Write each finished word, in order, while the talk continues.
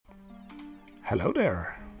Hello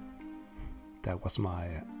there! That was my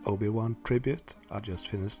Obi-Wan tribute. I just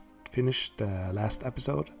finished the last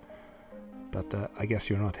episode, but I guess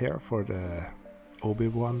you're not here for the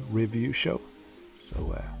Obi-Wan review show,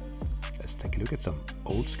 so let's take a look at some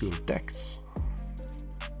old school decks.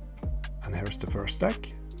 And here's the first deck.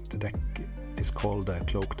 The deck is called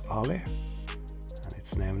Cloaked Ali, and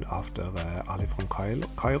it's named after Ali from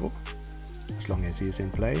Cairo. As long as he is in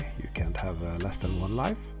play, you can't have less than one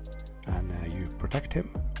life, and you protect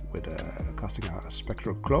him with casting a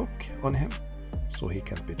spectral cloak on him, so he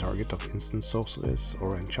can't be target of instant sorceries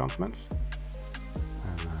or enchantments.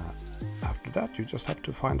 And after that, you just have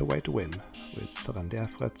to find a way to win with surrender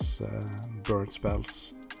efforts, burn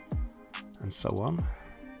spells, and so on.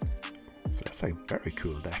 So that's a very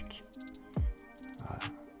cool deck.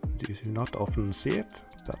 You do not often see it,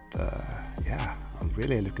 but yeah, I'm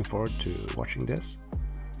really looking forward to watching this.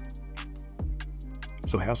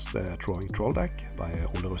 So here's the Trowing Troll deck by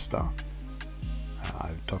Ole Rustad.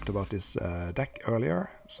 I've talked about this deck earlier,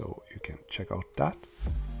 so you can check out that.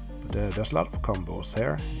 But there's a lot of combos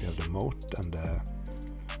here. You have the moat and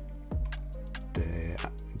the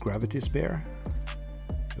gravity spear.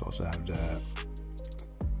 You also have the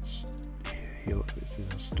this is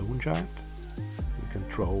a stone giant. You can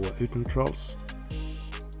throw Trolls.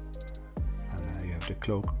 And you have the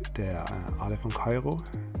cloak, the Ali from Cairo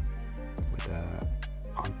with the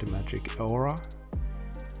anti-magic aura.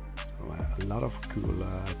 So a lot of cool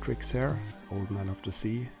tricks here. Old Man of the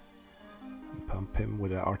Sea, and pump him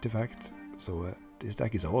with an artifact. So this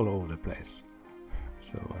deck is all over the place.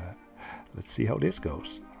 So let's see how this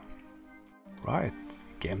goes. Right,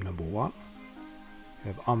 game number 1. We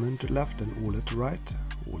have Amund to left and Ole to right.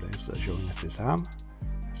 Ole is showing us his hand.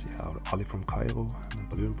 See how Ali from Cairo and the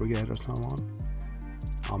Balloon Brigade and so on.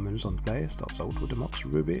 Amund's on play, starts out with the Mox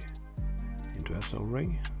Ruby into a Soul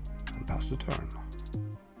Ring and pass the turn.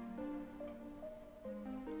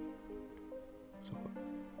 So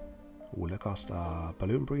Ole cast a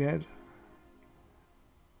Balloon Brigade.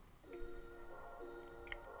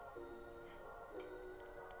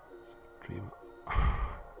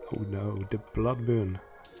 Oh no, the Blood Moon.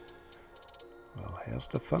 Well, here's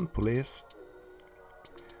the Fun Police.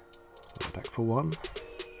 So attack for 1.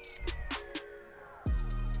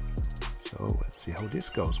 So let's see how this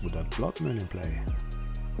goes with that Blood Moon in play.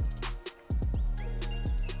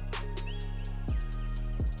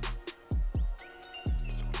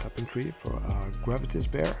 So tapping 3 for our Gravity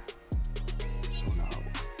Spear. So now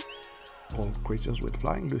all creatures with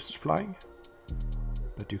flying loses flying.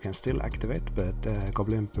 But you can still activate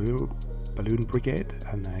Goblin Balloon Brigade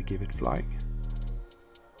and give it flying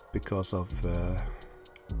because of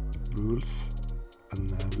rules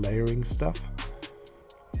and layering stuff.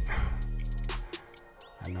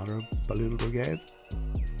 Another Balloon Brigade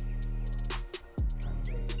and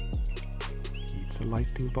eats a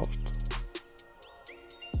lightning bolt.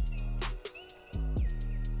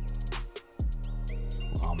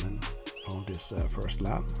 So Armin found his first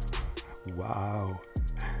land. Wow!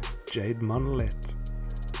 Jade Monolith.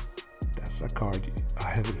 That's a card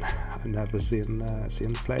I've never seen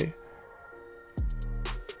play.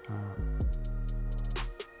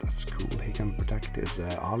 That's cool. He can protect his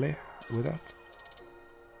Ali with that.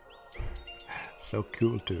 So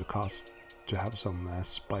cool to have some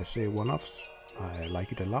spicy one-offs. I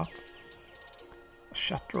like it a lot.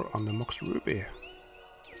 Shatter on the Mox Ruby.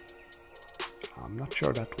 I'm not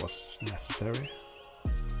sure that was necessary.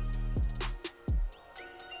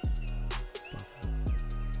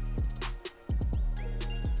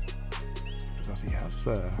 Because he has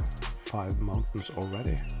 5 mountains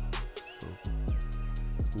already. So,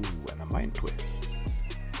 ooh, and a Mind Twist.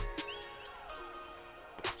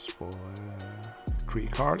 That's for 3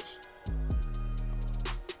 cards.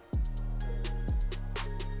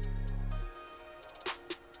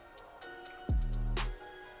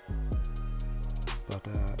 But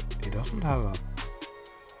he doesn't have a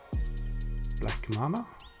black mana.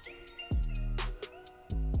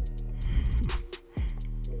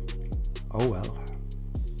 Oh well.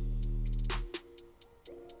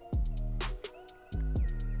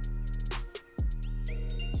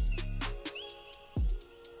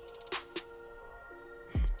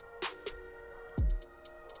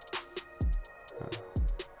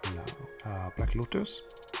 Black Lotus.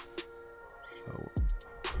 So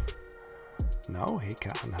now he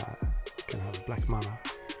can have black mana.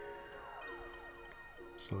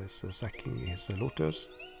 So his second is a Lotus.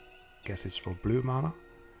 Guess it's for blue mana.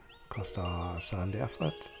 Cast a surrender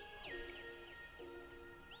effort.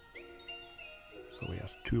 So he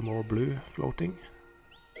has 2 more blue floating.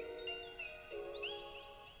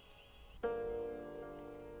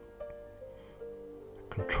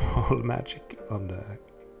 control magic on the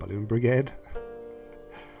Balloon Brigade.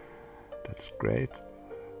 That's great.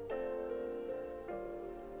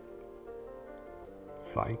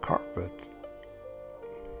 Flying Carpet.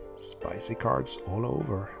 Spicy cards all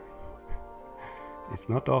over. It's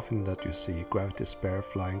not often that you see Gravity Spare,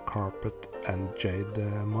 Flying Carpet and Jade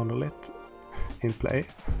Monolith in play.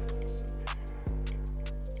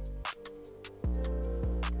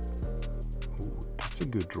 Ooh, that's a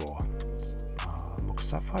good draw. Mock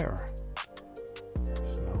Sapphire.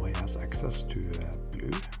 So now he has access to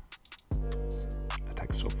blue.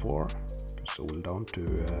 Attacks for 4. Soul down to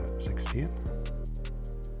 16.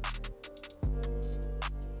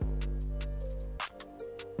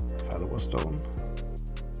 Fellow Stone.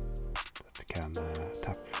 That can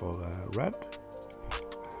tap for red.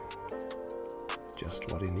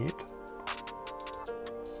 Just what he need.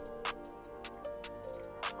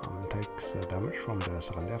 And takes damage from the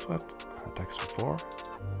Serendia threat. Attacks for 4.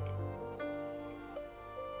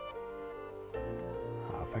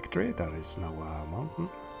 Factory, there is now a mountain.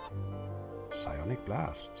 Psionic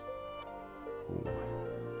Blast. Ooh.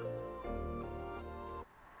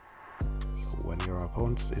 So when your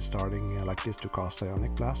opponent is starting like this to cast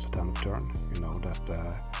Psionic Blast at end of turn, you know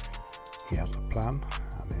that he has a plan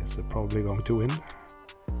and he's probably going to win.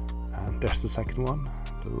 And there's the second one.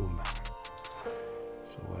 Boom.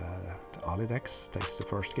 So the Ali Dex takes the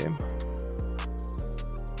first game.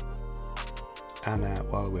 And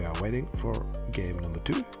while we are waiting for game number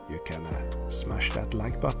 2, you can smash that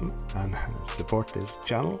like button and support this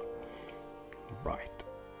channel. Right.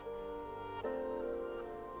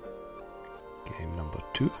 Game number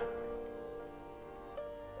 2.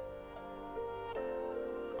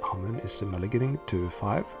 Amund is mulliganing to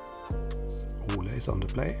 5. Ole is on the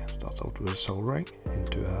play. Starts out with a Soul Ring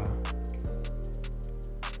into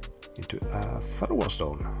a Feather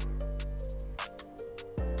Stone.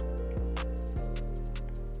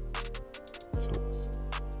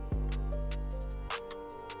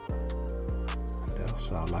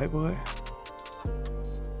 Our library.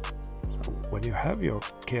 So when you have your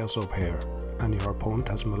Chaos Orb here and your opponent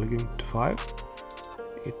has mulligan to 5,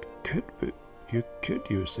 you could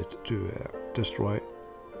use it to destroy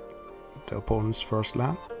the opponent's first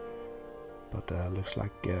land, but looks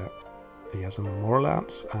like he has some more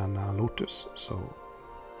lands and Lotus, so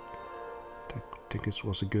I think it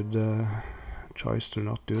was a good choice to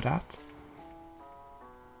not do that.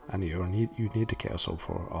 And you need the Chaos Orb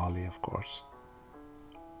for Ali, of course.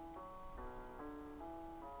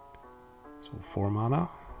 So 4 mana.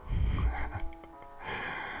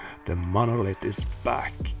 The Monolith is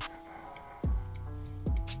back.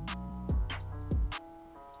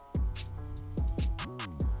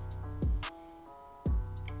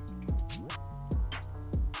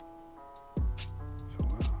 So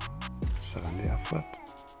Serendia threat.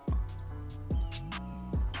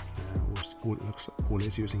 Ole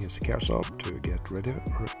is using his Chaos Orb to get rid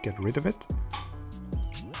of it.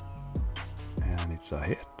 And it's a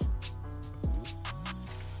hit.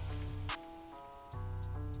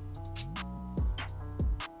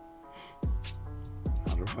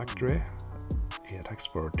 Factory. He attacks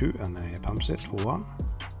for 2 and he pumps it for 1.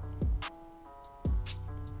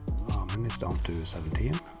 Amund is down to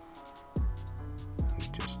 17. And he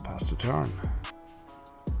just passed the turn.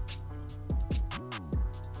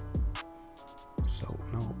 So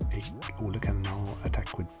now Ole can now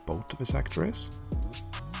attack with both of his factories.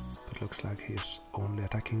 But looks like he's only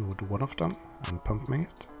attacking with one of them and pumping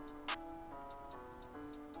it.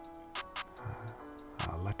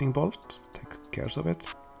 Lightning Bolt takes care of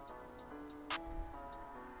it.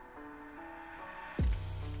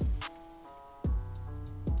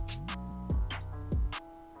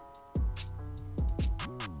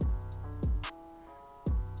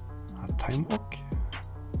 Time Walk.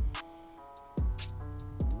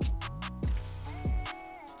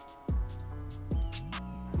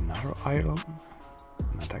 Another Iron.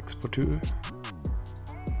 And attacks for 2.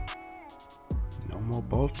 No more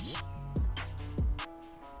bolts.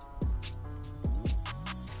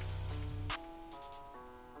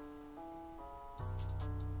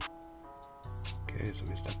 Okay, so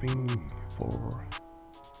we're stepping for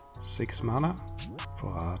 6 mana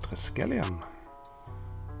for a Triskelion.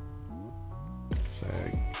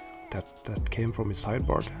 That came from his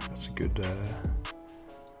sideboard. That's a good.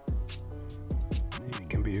 It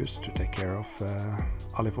can be used to take care of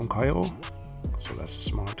Ali from Cairo, so that's a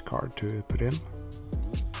smart card to put in.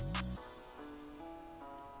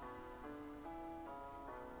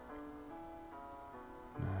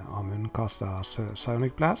 Amund casts a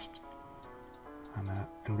Psionic Blast, and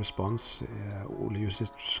in response, Ole uses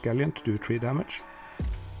Triskelion to do 3 damage.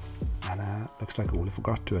 And looks like Ole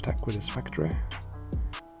forgot to attack with his factory.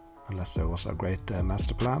 Unless there was a great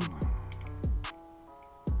master plan.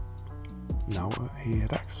 Now he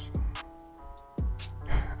attacks.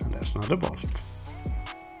 And there's another bolt.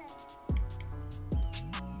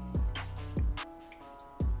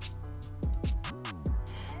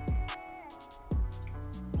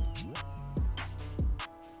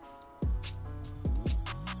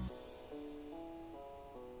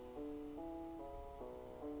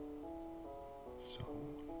 So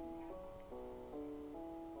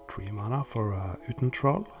 3 mana for Uten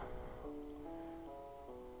Troll.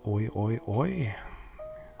 Oi oi oi.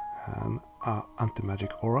 And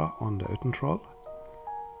anti-magic aura on the Uten Troll.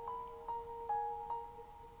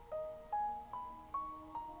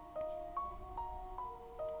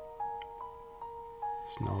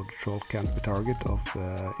 So now the troll can't be target of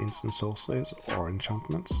instant sorceries or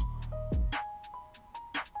enchantments.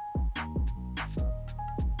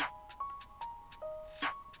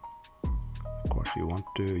 Of course you want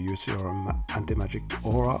to use your anti-magic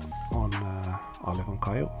aura on Ali von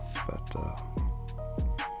Cairo, but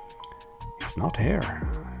he's not here.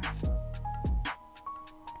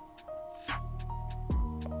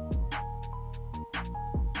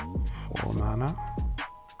 Four mana.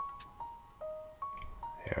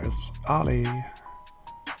 Here's Ali. So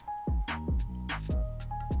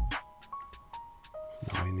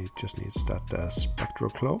now he just needs that spectral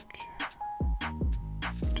cloak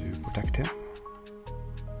to protect him.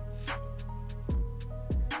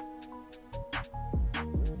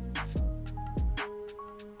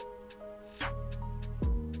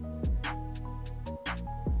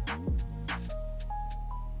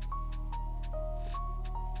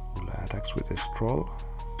 Attacks with his troll.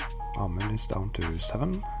 Armin is down to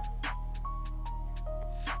 7.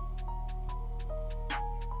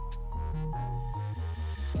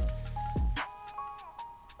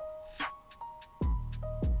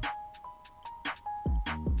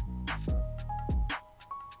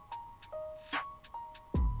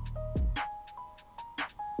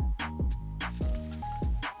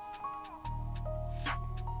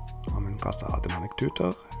 Armin caster Demonic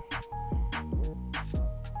Tutor.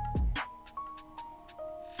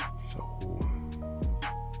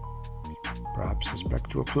 Perhaps a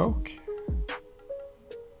spectral cloak.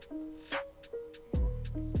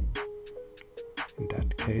 In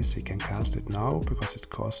that case he can cast it now because it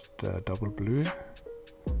costs double blue.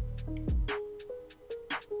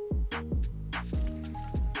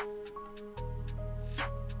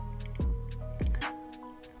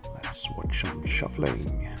 Let's watch some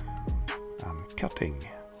shuffling and cutting.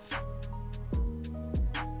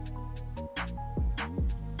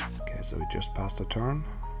 Okay, so we just passed the turn.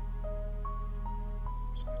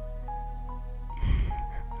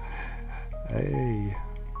 Hey,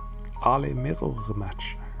 Ali mirror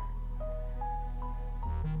match.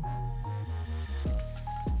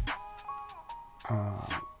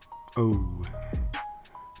 Oh,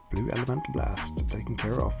 blue elemental blast taking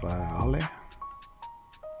care of Ali.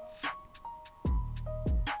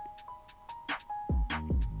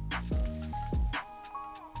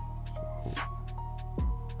 So,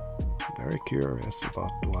 very curious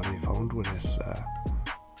about what he found with his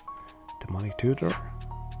demonic tutor.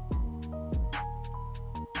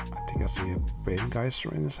 I see a Brain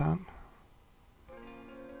Geyser in his hand.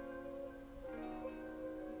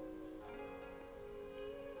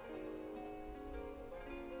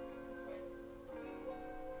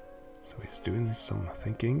 So he's doing some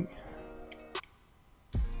thinking.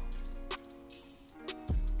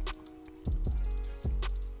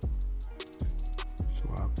 So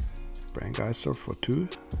a Brain Geyser for 2.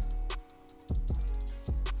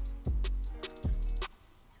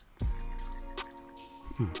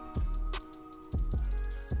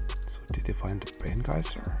 Did he find the Brain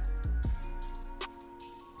Geyser?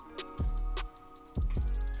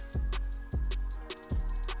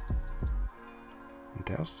 And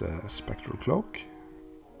there's the spectral cloak.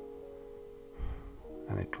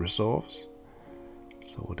 And it resolves.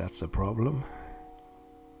 So that's a problem.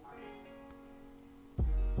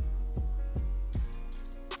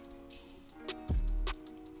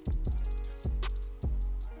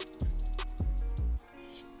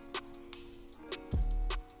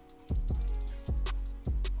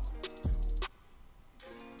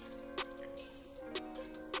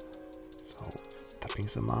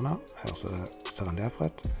 Some mana, also 7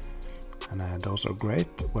 effort, and those are great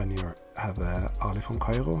when you have Ali von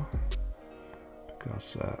Cairo,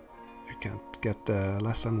 because you can't get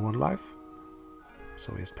less than 1 life.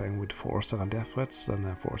 So he's playing with 4 7 efforts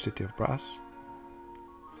and 4 City of Brass.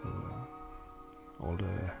 So all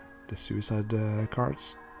the suicide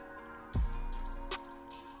cards.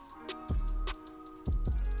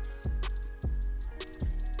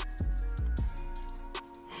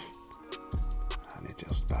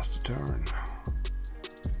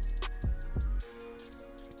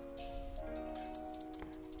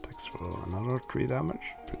 So another 3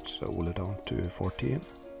 damage, puts Ole down to 14.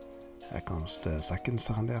 Here comes the second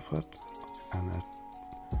Sarandefret, and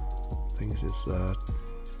things is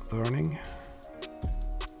turning.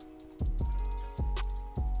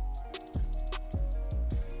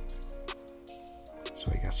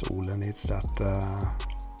 So I guess Ole needs that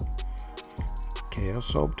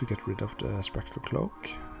Chaos Orb to get rid of the Spectral Cloak,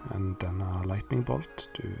 and then a Lightning Bolt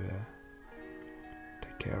to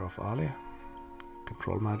take care of Ali.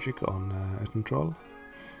 Control magic on Troll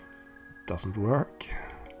doesn't work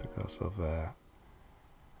because of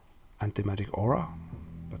anti-magic aura,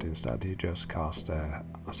 but instead he just cast a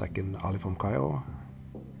second Ali from Cairo.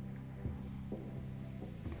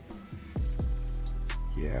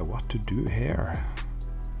 Yeah, what to do here?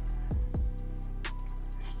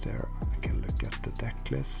 Is there... I can look at the deck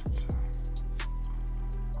list.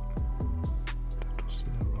 That was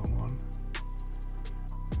the wrong one.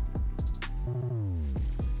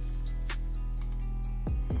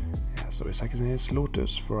 Yeah, so his second is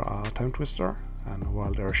Lotus for a Time Twister, and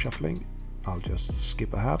while they're shuffling, I'll just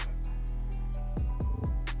skip ahead.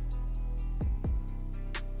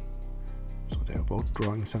 So they're both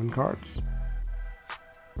drawing 7 cards.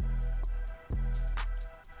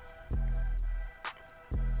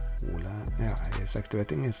 Yeah, he's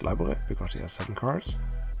activating his library because he has 7 cards.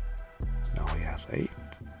 Now he has 8.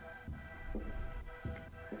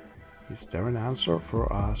 Is there an answer for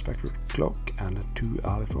a Spectral Cloak and a 2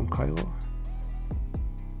 Ali from Cairo?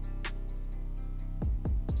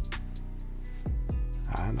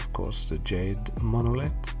 And of course the Jade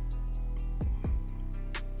Monolith.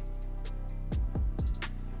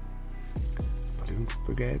 Balloon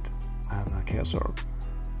Brigade and a Chaos Orb.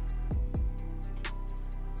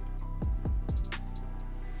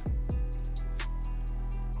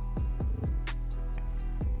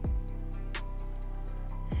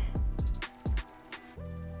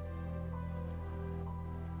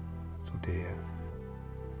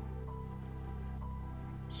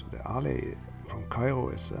 So the Ali from Cairo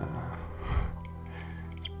is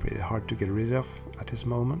it's pretty hard to get rid of at this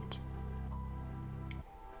moment.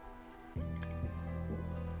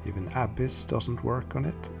 Even Abyss doesn't work on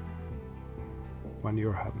it when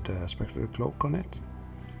you have the Spectral Cloak on it.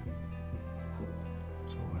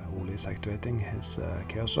 So Ole is activating his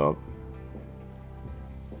Chaos Orb,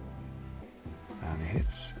 and he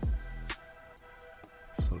hits.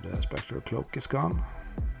 So the Spectral Cloak is gone.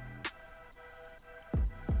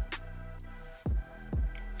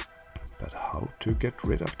 But how to get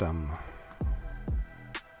rid of them?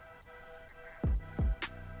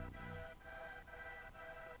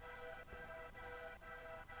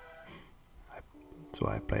 So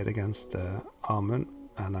I played against Amund,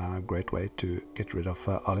 and a great way to get rid of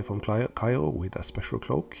Ali from Cairo with a Spectral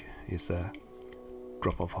Cloak is a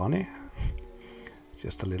drop of honey.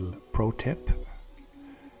 Just a little pro tip.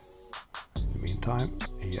 In the meantime,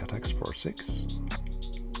 he attacks for 6.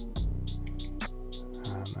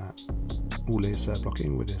 And Ole is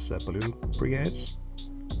blocking with his Balloon Brigades.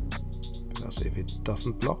 Because if it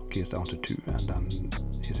doesn't block, he's down to 2, and then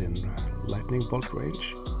he's in Lightning Bolt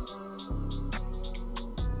range.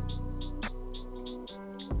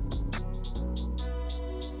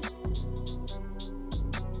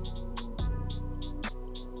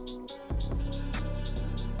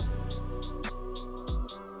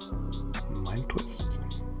 Twist.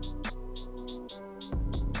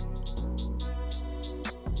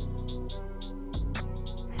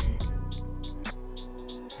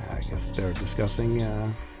 I guess they're discussing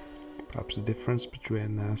perhaps the difference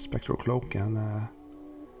between Spectral Cloak and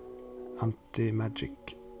anti-magic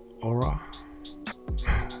aura.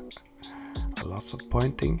 Lots of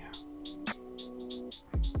pointing.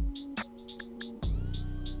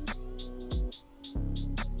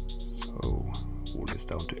 So Ole is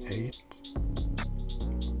down to 8.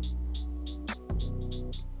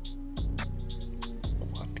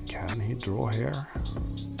 Can he draw here?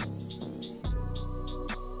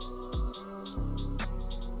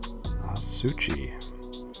 Suchi.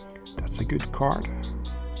 That's a good card.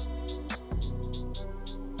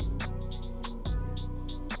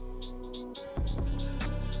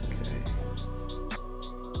 Okay.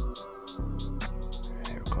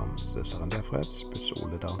 Here comes the Sarandefrets, puts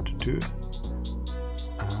Ole down to 2.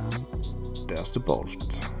 And there's the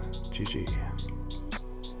Bolt. GG.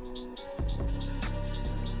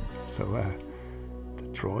 So the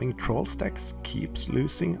Drawing Trolls decks keeps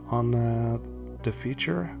losing on the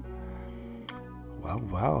feature.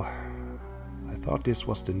 Well, I thought this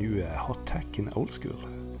was the new hot tech in old school.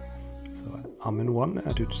 So Amund won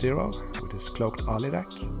 2-0 with his Cloaked Ali deck.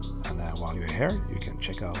 And while you're here, you can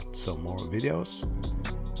check out some more videos.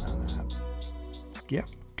 And yeah,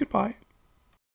 Goodbye.